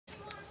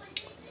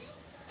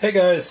Hey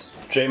guys,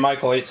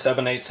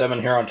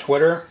 JMichael8787 here on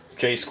Twitter,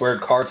 J Squared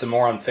Cards and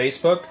More on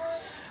Facebook.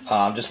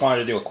 Just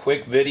wanted to do a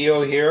quick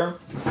video here.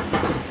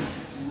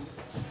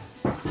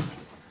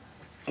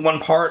 One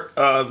part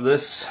of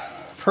this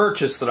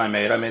purchase that I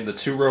made the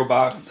two-row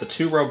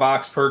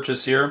box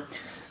purchase here.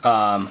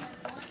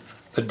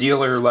 The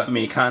dealer let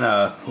me kind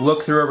of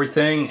look through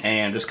everything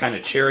and just kind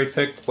of cherry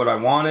pick what I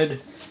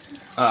wanted.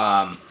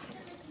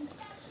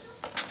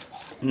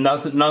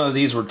 None of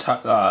these were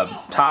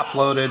top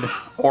loaded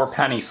or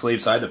penny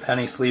sleeve, so I had to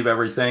penny sleeve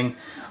everything.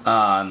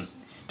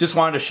 Just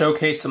wanted to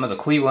showcase some of the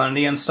Cleveland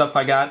Indians stuff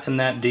I got in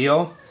that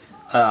deal.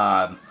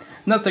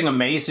 Nothing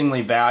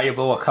amazingly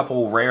valuable, a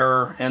couple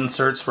rare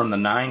inserts from the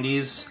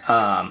 90s.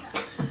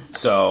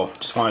 So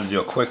just wanted to do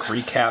a quick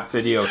recap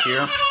video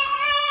here.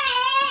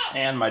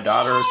 And my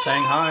daughter is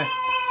saying hi.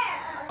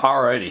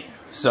 Alrighty,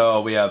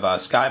 so we have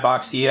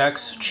Skybox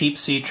EX, Cheap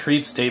Seat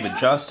Treats, David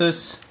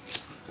Justice.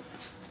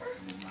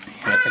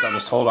 And I think I'll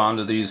just hold on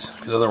to these,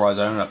 because otherwise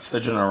I end up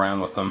fidgeting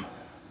around with them.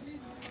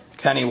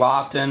 Kenny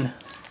Lofton,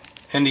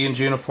 Indians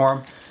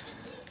uniform.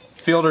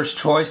 Fielder's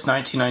Choice,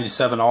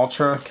 1997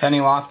 Ultra, Kenny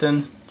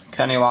Lofton.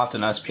 Kenny Lofton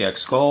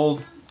SPX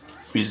Gold.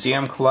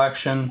 Museum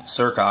Collection,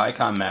 Circa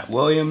Icon, Matt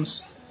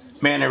Williams.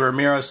 Manny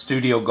Ramirez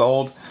Studio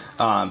Gold.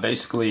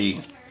 Basically,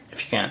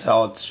 if you can't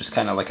tell, it's just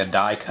kind of like a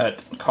die-cut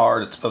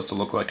card. It's supposed to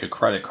look like a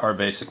credit card,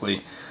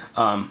 basically.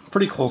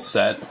 Pretty cool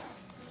set.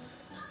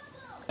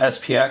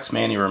 SPX,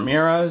 Manny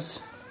Ramirez.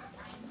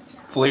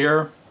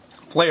 Flair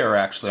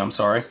actually, I'm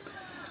sorry.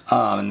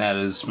 And that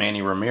is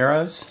Manny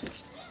Ramirez.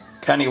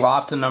 Kenny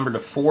Lofton, numbered to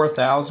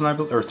 4,000, I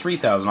believe, or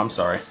 3,000, I'm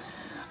sorry.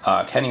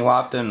 Kenny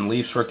Lofton,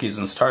 Leafs Rookies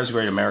and Stars,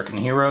 Great American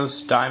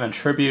Heroes. Diamond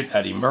Tribute,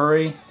 Eddie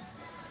Murray.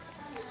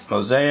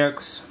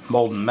 Mosaics,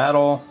 Molten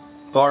Metal.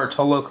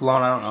 Bartolo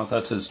Colon, I don't know if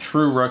that's his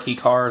true rookie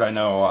card. I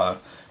know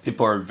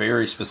people are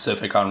very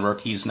specific on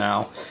rookies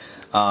now.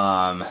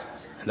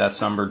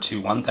 That's numbered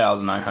to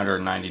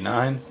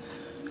 1,999.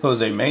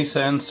 Jose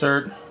Mesa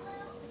insert.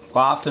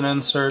 Lofton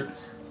insert.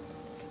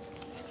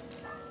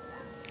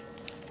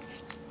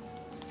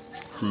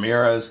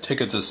 Ramirez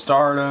Ticket to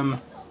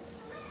Stardom.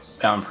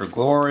 Bound for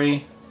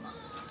Glory.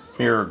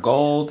 Mirror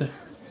Gold.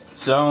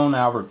 Zone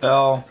Albert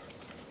Bell.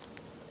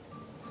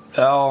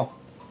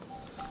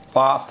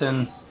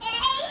 Lofton.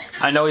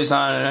 I know he's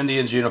not in an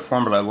Indians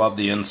uniform, but I love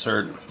the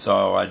insert,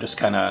 so I just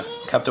kind of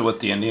kept it with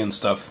the Indian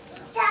stuff.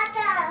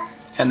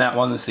 And that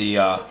one is the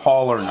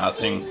All or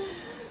Nothing.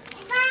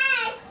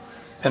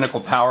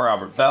 Pinnacle Power,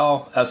 Albert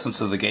Bell. Essence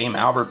of the Game,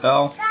 Albert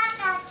Bell.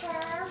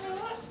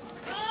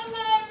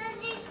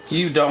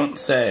 You don't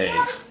say.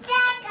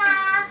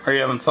 Are you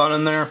having fun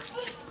in there?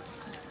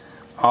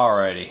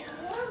 Alrighty.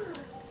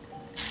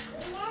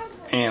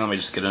 And let me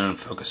just get in and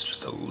focus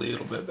just a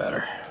little bit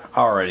better.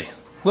 Alrighty.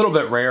 A little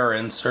bit rare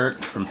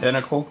insert from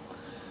Pinnacle.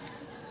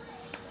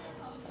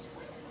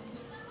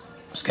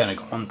 Just kind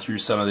of going through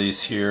some of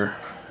these here.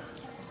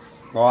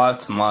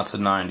 Lots and lots of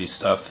 90s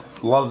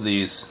stuff. Love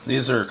these.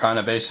 These are kind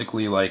of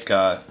basically like,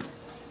 now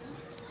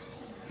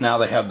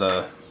they have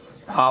the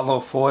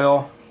hollow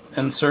foil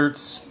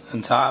inserts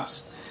and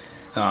tops.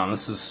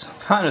 This is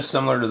kind of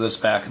similar to this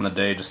back in the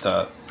day, just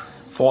a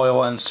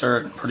foil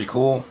insert. Pretty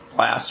cool.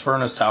 Blast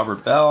Furnace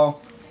Albert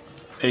Bell.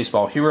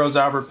 Baseball Heroes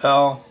Albert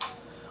Bell.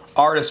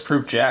 Artist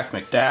Proof Jack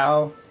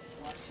McDowell.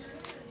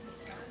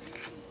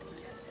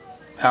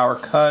 Power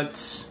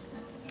Cuts.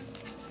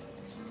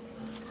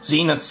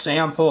 Zenith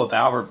Sample of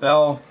Albert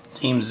Bell,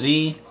 Team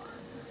Z.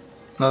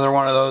 Another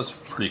one of those,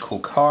 pretty cool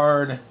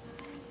card.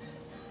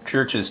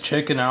 Church's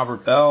Chicken,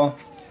 Albert Bell.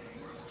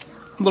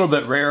 A little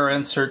bit rare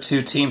insert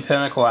too, Team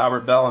Pinnacle,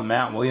 Albert Bell and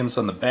Matt Williams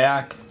on the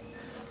back.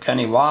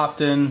 Kenny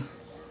Lofton.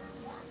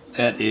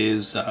 That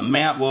is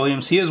Matt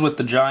Williams. He is with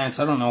the Giants.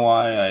 I don't know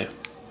why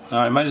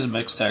I might have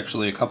mixed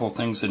actually a couple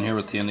things in here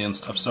with the Indian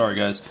stuff. Sorry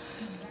guys.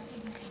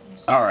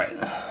 Alright.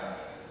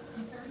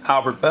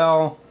 Albert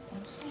Bell.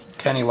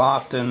 Kenny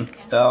Lofton,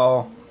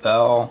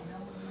 Bell.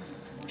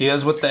 He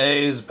is with the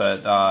A's,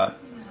 but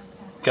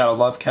gotta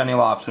love Kenny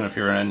Lofton if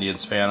you're an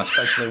Indians fan,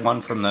 especially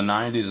one from the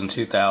 90s and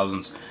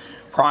 2000s.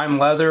 Prime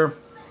Leather, a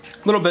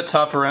little bit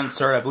tougher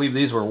insert. I believe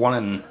these were 1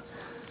 in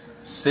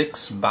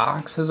 6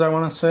 boxes, I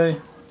want to say.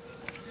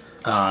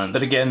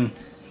 But again,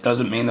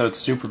 doesn't mean that it's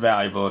super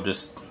valuable,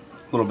 just a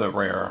little bit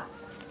rarer,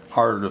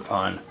 harder to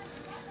find.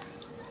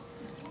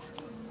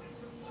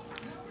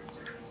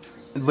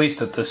 At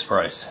least at this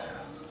price.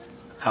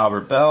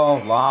 Albert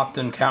Bell,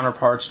 Lofton,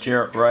 counterparts,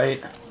 Jarrett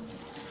Wright.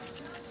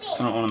 I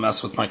don't want to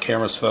mess with my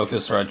camera's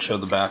focus or I'd show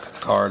the back of the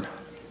card.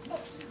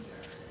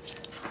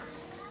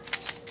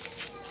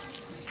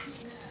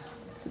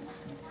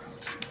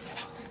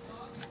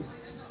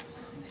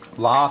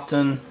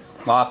 Lofton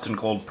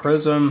Gold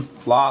Prism,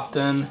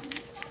 Lofton,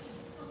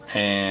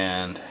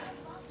 and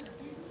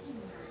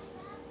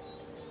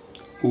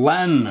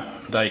Len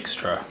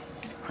Dykstra.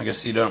 I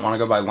guess he didn't want to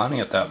go by Lenny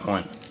at that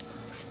point.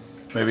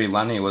 Maybe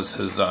Lenny was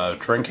his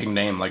drinking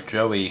name, like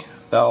Joey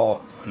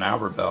Bell and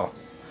Albert Bell.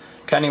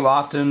 Kenny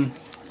Lofton,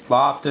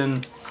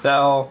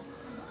 Bell,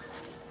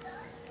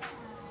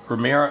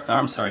 Ramirez,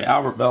 I'm sorry,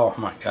 Albert Bell,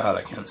 oh my god,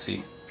 I can't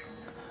see.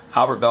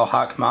 Albert Bell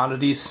Hot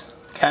Commodities.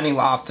 Kenny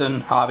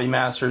Lofton, Hobby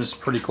Masters,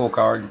 pretty cool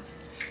card.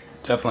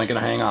 Definitely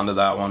going to hang on to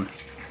that one.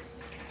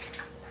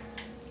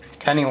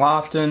 Kenny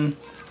Lofton,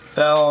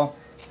 Bell,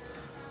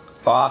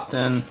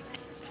 Lofton,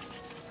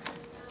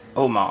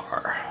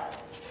 Omar.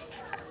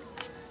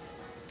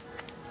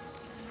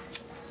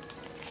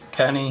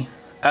 Kenny,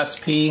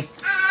 SP.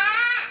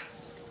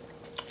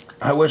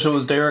 I wish it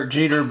was Derek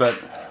Jeter, but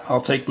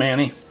I'll take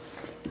Manny.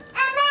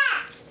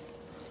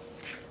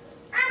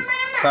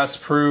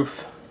 Best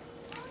Proof.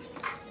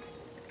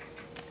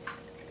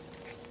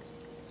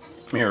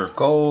 Mirror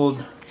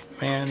Gold.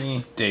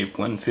 Manny. Dave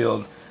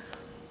Winfield.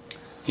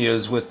 He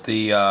is with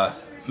the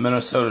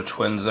Minnesota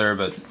Twins there,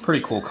 but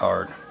pretty cool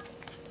card.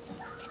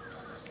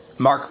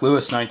 Mark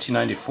Lewis,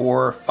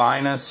 1994,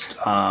 Finest.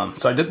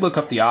 So I did look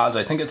up the odds.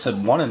 I think it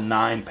said 1 in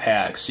 9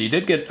 packs. So you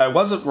did get, I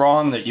wasn't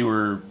wrong that you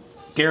were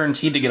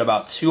guaranteed to get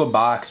about 2 a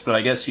box, but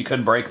I guess you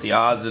could break the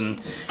odds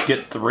and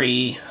get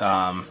 3.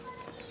 I'm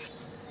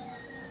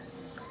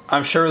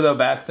sure though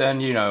back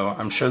then, you know,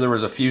 I'm sure there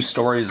was a few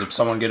stories of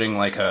someone getting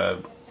like a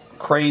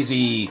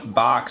crazy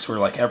box where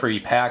like every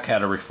pack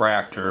had a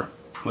refractor,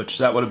 which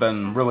that would have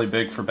been really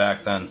big for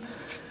back then.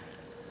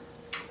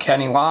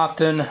 Kenny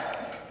Lofton,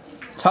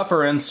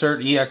 Tougher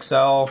Insert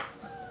EXL,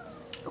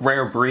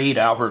 Rare Breed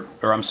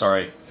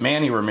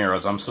Manny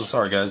Ramirez. I'm so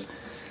sorry guys.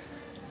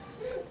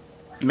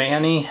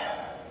 Manny,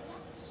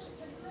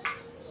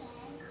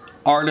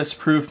 Artist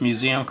Proof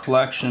Museum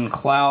Collection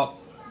Clout,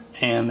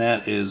 and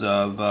that is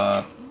of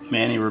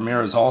Manny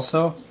Ramirez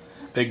also.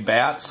 Big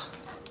Bats.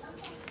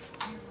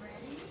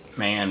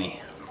 Manny,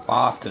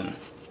 Lofton,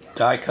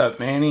 Die Cut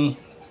Manny.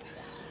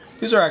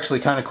 These are actually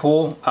kind of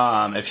cool.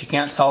 If you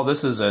can't tell,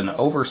 this is an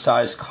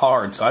oversized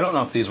card, so I don't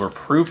know if these were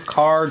proof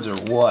cards or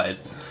what,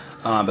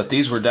 but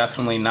these were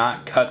definitely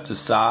not cut to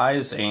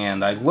size,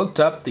 and I looked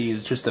up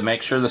these just to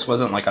make sure this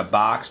wasn't like a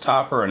box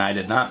topper, and I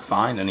did not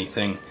find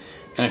anything.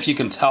 And if you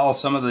can tell,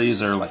 some of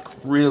these are like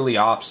really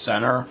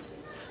off-center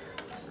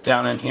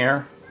down in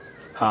here.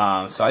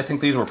 So I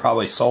think these were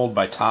probably sold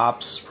by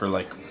Topps for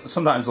like,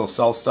 sometimes they'll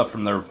sell stuff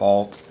from their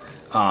vault.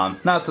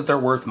 Not that they're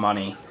worth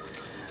money.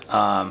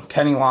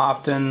 Kenny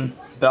Lofton,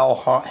 Bell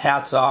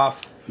Hats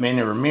Off,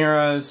 Manny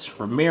Ramirez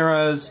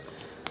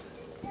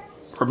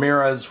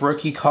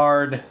rookie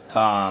card.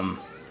 I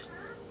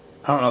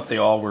don't know if they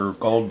all were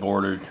gold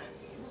bordered.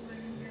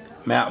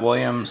 Matt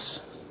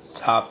Williams,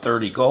 top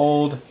 30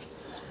 gold,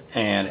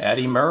 and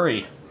Eddie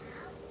Murray.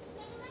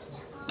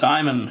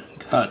 Diamond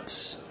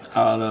cuts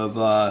out of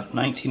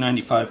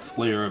 1995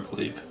 Fleer, I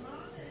believe,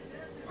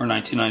 or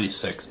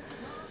 1996.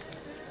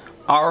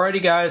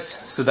 Alrighty guys,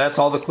 so that's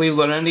all the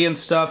Cleveland Indians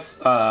stuff.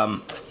 I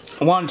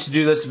wanted to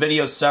do this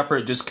video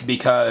separate just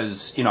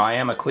because, you know, I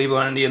am a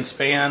Cleveland Indians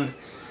fan.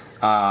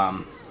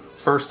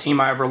 First team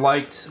I ever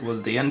liked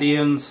was the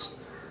Indians.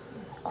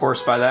 Of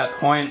course, by that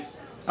point,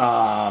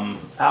 the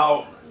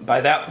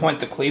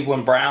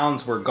Cleveland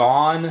Browns were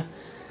gone,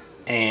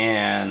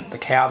 and the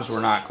Cavs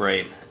were not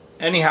great.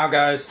 Anyhow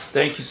guys,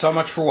 thank you so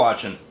much for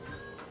watching.